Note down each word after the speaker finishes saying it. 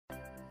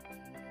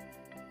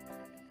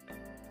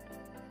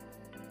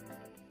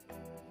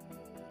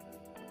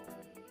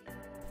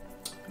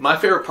My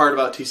favorite part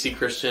about TC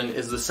Christian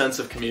is the sense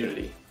of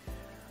community.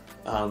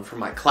 From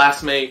my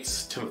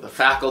classmates, to the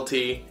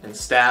faculty and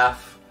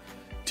staff,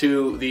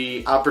 to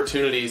the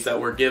opportunities that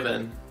we're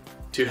given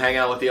to hang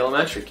out with the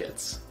elementary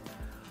kids.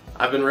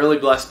 I've been really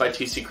blessed by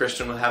TC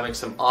Christian with having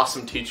some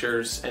awesome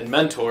teachers and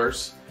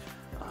mentors.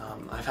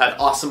 I've had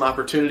awesome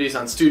opportunities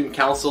on student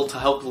council to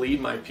help lead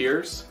my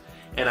peers,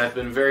 and I've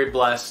been very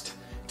blessed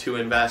to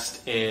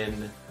invest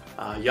in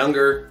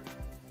younger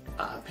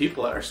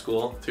people at our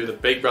school through the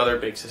Big Brother,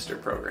 Big Sister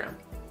program.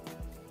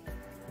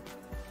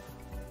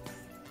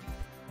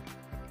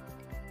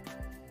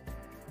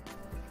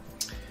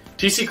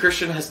 TC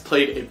Christian has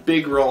played a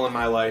big role in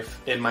my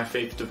life in my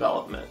faith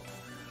development.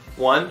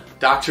 One,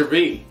 Dr.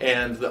 B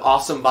and the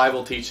awesome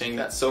Bible teaching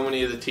that so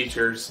many of the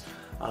teachers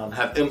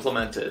have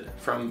implemented,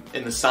 from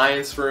in the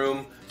science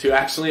room to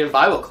actually in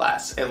Bible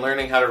class, and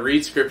learning how to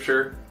read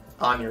scripture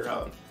on your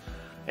own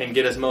and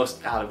get as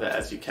most out of it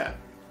as you can.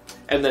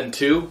 And then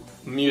two,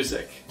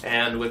 music,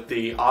 and with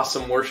the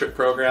awesome worship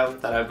program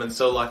that I've been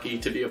so lucky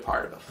to be a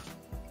part of.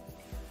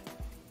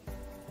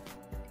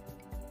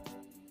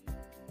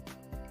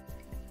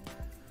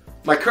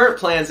 My current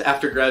plans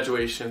after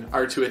graduation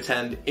are to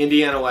attend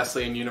Indiana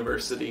Wesleyan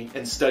University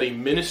and study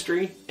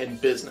ministry and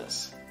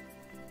business.